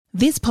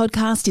This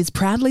podcast is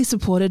proudly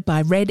supported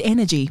by Red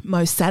Energy,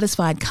 most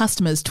satisfied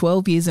customers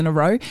 12 years in a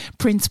row,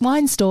 Prince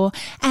Wine Store,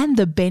 and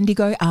the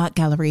Bendigo Art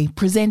Gallery,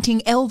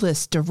 presenting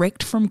Elvis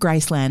direct from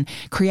Graceland.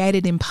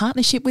 Created in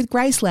partnership with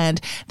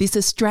Graceland, this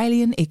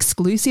Australian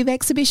exclusive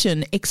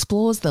exhibition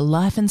explores the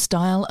life and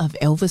style of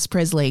Elvis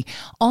Presley.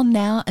 On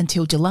now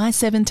until July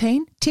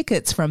 17,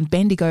 tickets from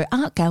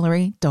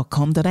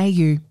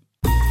bendigoartgallery.com.au.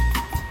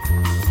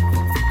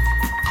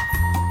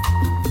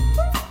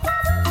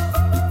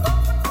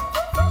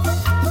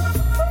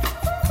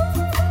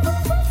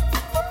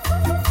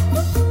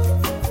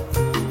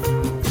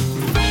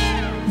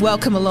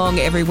 Welcome along,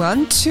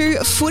 everyone, to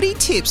Footy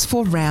Tips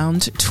for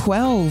Round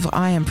 12.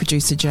 I am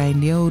producer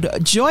Jane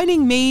Nield.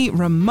 Joining me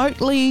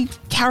remotely,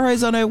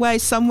 Caro's on her way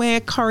somewhere.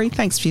 Corrie,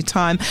 thanks for your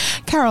time.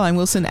 Caroline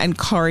Wilson and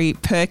Corrie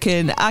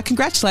Perkin.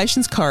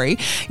 Congratulations, Corrie.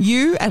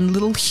 You and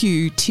little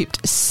Hugh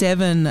tipped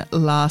 7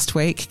 last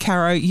week.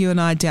 Caro, you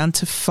and I down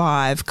to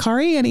 5.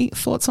 Corrie, any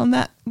thoughts on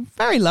that?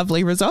 Very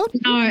lovely result.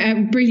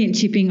 Oh, brilliant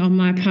tipping on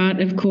my part,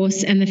 of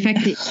course, and the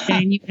fact that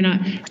Jane, you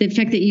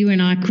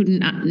and I couldn't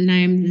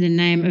name the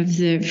name of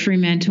the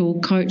Fremantle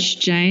coach,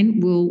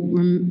 Jane, will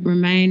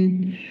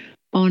remain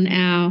on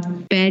our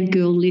bad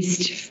girl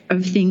list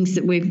of things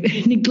that we've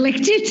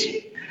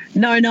neglected.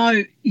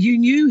 No, you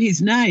knew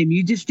his name.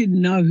 You just didn't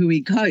know who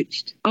he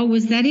coached. Oh,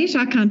 was that it?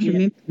 I can't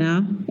remember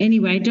now.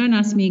 Anyway, don't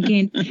ask me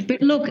again.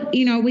 But look,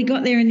 we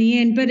got there in the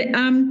end. But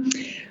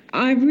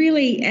I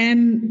really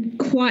am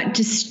quite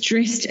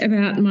distressed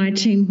about my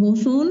team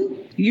Hawthorn.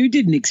 You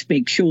didn't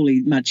expect surely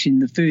much in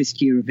the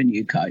first year of a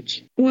new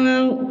coach.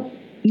 Well,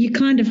 you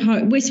kind of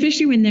hope,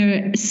 especially when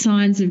there are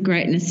signs of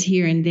greatness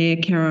here and there,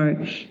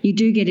 Caro, you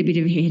do get a bit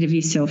ahead of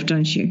yourself,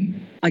 don't you?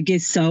 I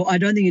guess so. I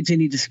don't think it's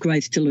any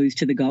disgrace to lose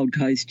to the Gold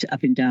Coast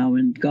up in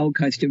Darwin. Gold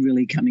Coast are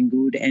really coming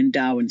good and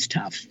Darwin's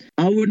tough.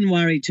 I wouldn't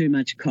worry too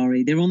much,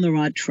 Corrie. They're on the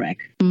right track.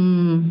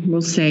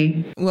 We'll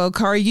see. Well,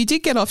 Corrie, you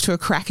did get off to a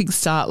cracking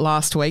start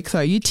last week,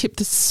 though. You tipped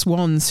the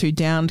Swans, who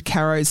downed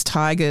Caro's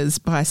Tigers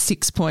by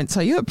 6 points.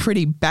 So you were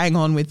pretty bang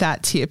on with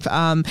that tip.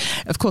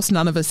 Of course,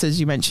 none of us, as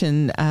you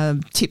mentioned,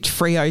 tipped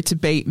Freo to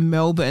beat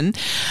Melbourne.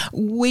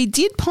 We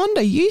did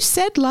ponder. You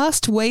said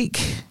last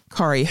week,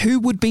 Corrie, who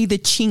would be the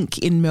chink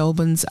in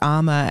Melbourne's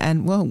armour?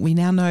 And, well, we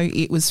now know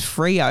it was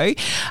Freo.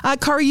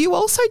 Corrie, you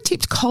also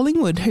tipped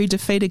Collingwood, who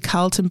defeated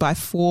Carlton by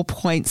 4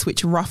 points,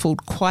 which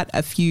ruffled quite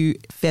a few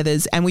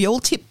feathers. And we all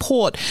tipped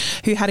Port,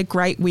 who had a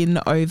great win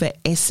over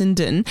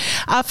Essendon.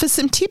 For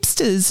some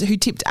tipsters who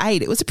tipped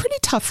 8, it was a pretty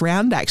tough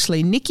round,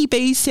 actually. Nikki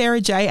B, Sarah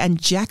J and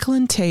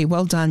Jacqueline T.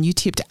 Well done. You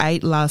tipped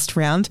 8 last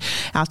round.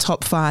 Our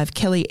top 5,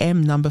 Kelly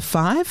M, number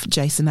 5,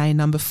 Jason A,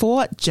 number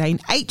 4, Jane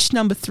H,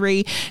 number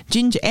 3,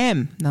 Ginger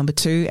M, number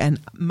 2, and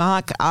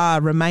Mark R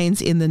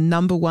remains in the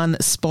number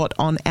 1 spot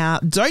on our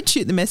Don't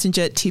Shoot the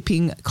Messenger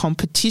tipping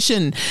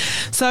competition.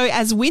 So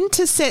as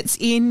winter sets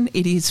in,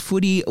 it is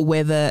footy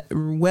weather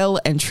well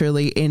and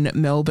truly in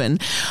Melbourne.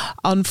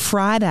 On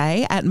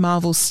Friday at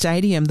Marvel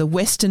Stadium, the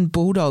Western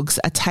Bulldogs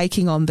are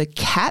taking on the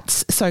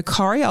Cats. So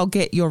Corrie, I'll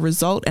get your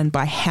result and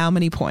by how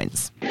many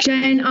points?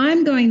 Jane,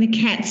 I'm going the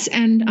Cats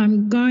and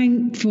I'm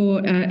going for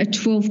a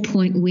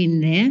 12-point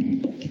win there.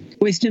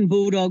 Western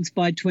Bulldogs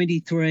by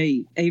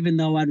 23, even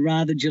though I'd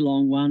rather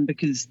Geelong won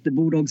because the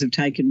Bulldogs have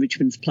taken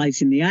Richmond's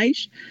place in the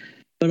 8.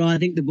 But I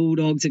think the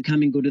Bulldogs are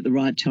coming good at the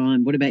right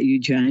time. What about you,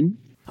 Jane?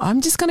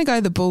 I'm just going to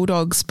go the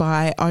Bulldogs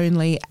by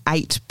only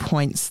 8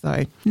 points,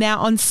 though.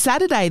 Now, on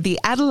Saturday, the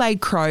Adelaide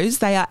Crows,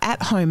 they are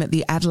at home at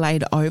the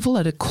Adelaide Oval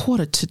at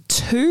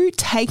 1:45,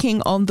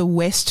 taking on the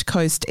West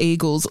Coast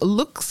Eagles.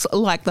 Looks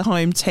like the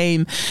home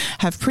team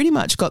have pretty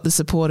much got the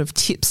support of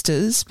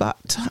tipsters,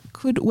 but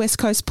could West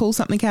Coast pull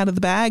something out of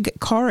the bag?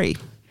 Corrie?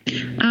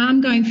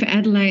 I'm going for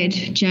Adelaide,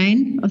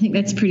 Jane. I think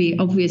that's pretty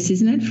obvious,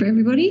 isn't it, for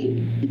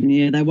everybody?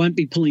 Yeah, they won't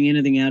be pulling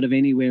anything out of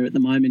anywhere at the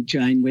moment,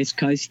 Jane. West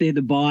Coast, they're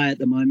the buy at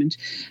the moment.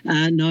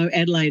 No,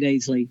 Adelaide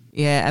easily.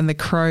 Yeah, and the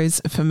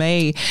Crows for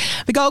me.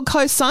 The Gold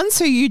Coast Suns,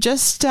 who you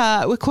just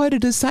were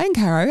quoted as saying,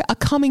 Caro, are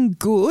coming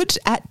good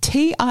at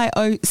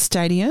TIO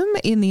Stadium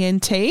in the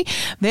NT.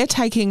 They're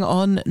taking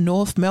on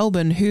North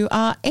Melbourne, who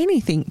are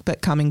anything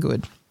but coming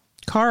good.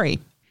 Corrie?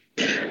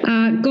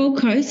 Gold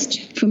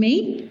Coast for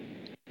me.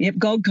 Yep,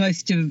 Gold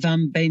Coast have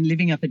been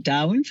living up at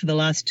Darwin for the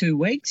last 2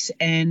 weeks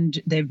and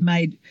they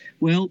made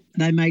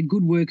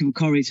good work of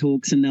Corrie's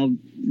Hawks and they'll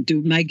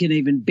make it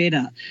even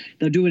better.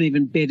 They'll do an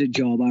even better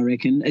job, I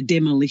reckon, a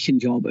demolition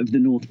job of the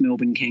North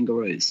Melbourne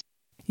Kangaroos.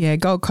 Yeah,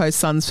 Gold Coast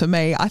Suns for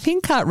me. I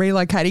think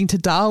relocating to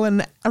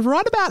Darwin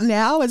right about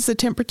now as the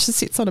temperature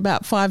sits on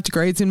about 5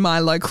 degrees in my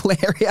local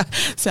area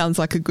sounds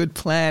like a good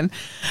plan.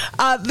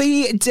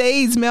 The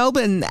D's,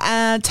 Melbourne,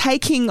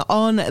 taking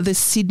on the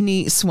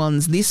Sydney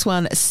Swans. This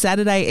one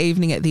Saturday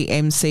evening at the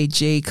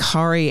MCG.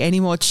 Corrie, any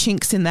more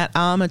chinks in that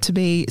armour to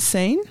be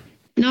seen?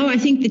 No, I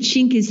think the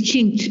chink is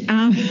chinked.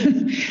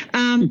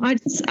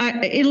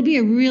 It'll be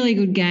a really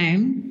good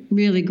game,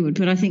 really good.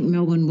 But I think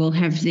Melbourne will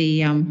have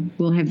the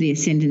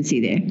ascendancy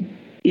there.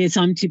 Yes,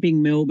 I'm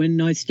tipping Melbourne.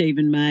 No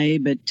Stephen May,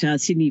 but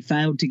Sydney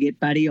failed to get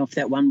Buddy off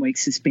that 1 week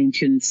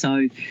suspension.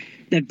 So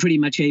that pretty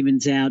much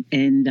evens out.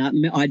 And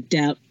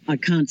I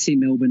can't see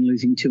Melbourne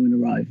losing 2 in a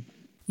row.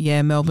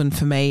 Yeah, Melbourne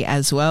for me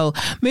as well.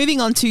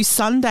 Moving on to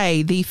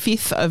Sunday, the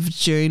 5th of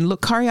June.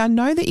 Look, Corrie, I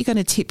know that you're going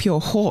to tip your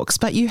Hawks,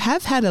 but you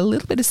have had a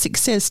little bit of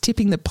success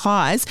tipping the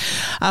Pies.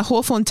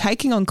 Hawthorn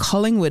taking on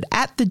Collingwood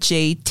at the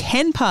G,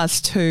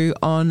 2:10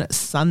 on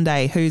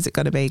Sunday. Who's it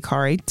going to be,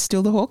 Corrie?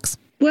 Still the Hawks?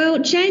 Well,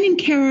 Jane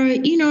and Caro,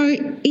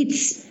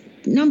 it's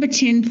number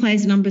 10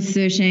 plays number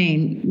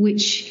 13,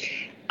 which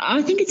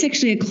I think it's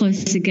actually a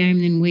closer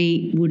game than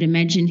we would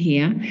imagine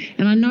here.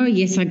 And I know,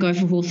 yes, I go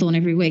for Hawthorn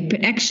every week,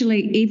 but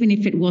actually, even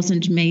if it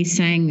wasn't me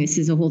saying this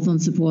as a Hawthorn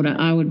supporter,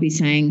 I would be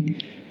saying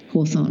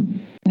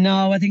Hawthorn.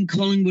 No, I think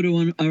Collingwood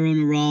are on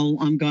a roll.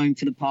 I'm going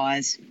for the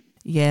Pies.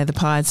 Yeah, the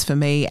Pies for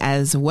me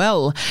as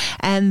well.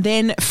 And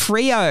then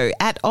Freo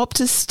at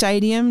Optus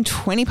Stadium,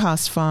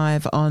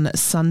 5:20 on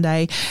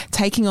Sunday,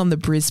 taking on the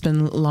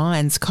Brisbane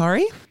Lions.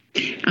 Corrie?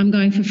 I'm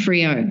going for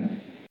Freo.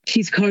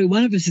 Geez, Corrie,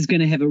 one of us is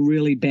going to have a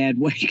really bad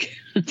week.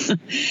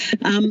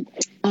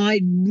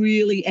 I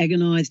really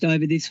agonised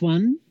over this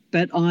one,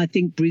 but I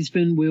think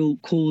Brisbane will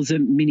cause a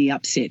mini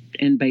upset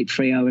and beat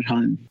Freo at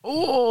home.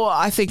 Oh,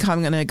 I think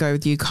I'm going to go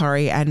with you,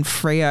 Corrie, and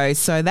Freo.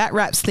 So that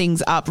wraps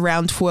things up.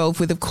 Round 12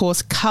 with, of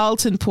course,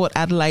 Carlton, Port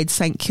Adelaide,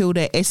 St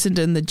Kilda,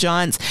 Essendon, the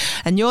Giants,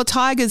 and your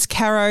Tigers,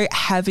 Caro,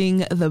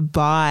 having the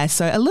bye.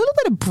 So a little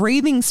bit of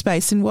breathing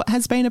space in what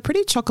has been a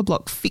pretty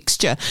chock-a-block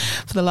fixture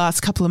for the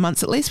last couple of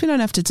months. At least we don't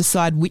have to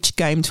decide which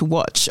game to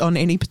watch on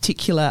any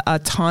particular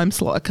time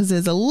slot because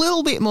there's a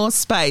little bit more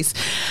space.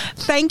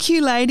 Thank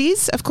you,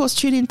 ladies. Of course,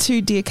 tune in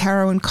to Dear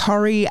Caro and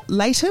Corrie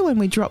later when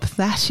we drop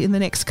that in the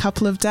next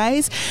couple of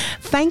days.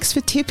 Thanks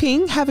for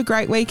tipping. Have a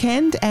great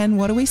weekend. And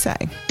what do we say?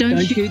 Don't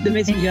shoot the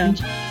messenger.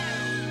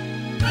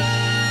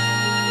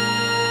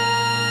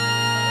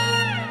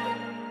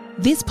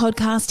 This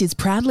podcast is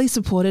proudly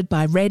supported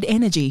by Red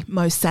Energy,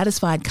 most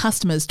satisfied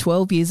customers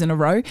 12 years in a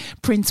row,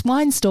 Prince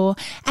Wine Store,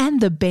 and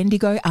the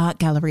Bendigo Art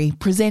Gallery,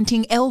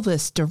 presenting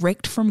Elvis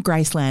direct from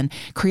Graceland.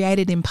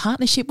 Created in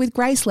partnership with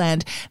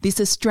Graceland,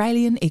 this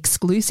Australian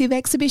exclusive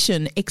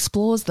exhibition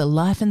explores the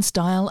life and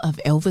style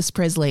of Elvis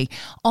Presley.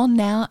 On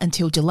now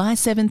until July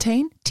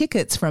 17,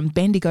 tickets from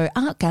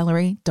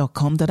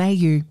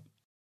bendigoartgallery.com.au.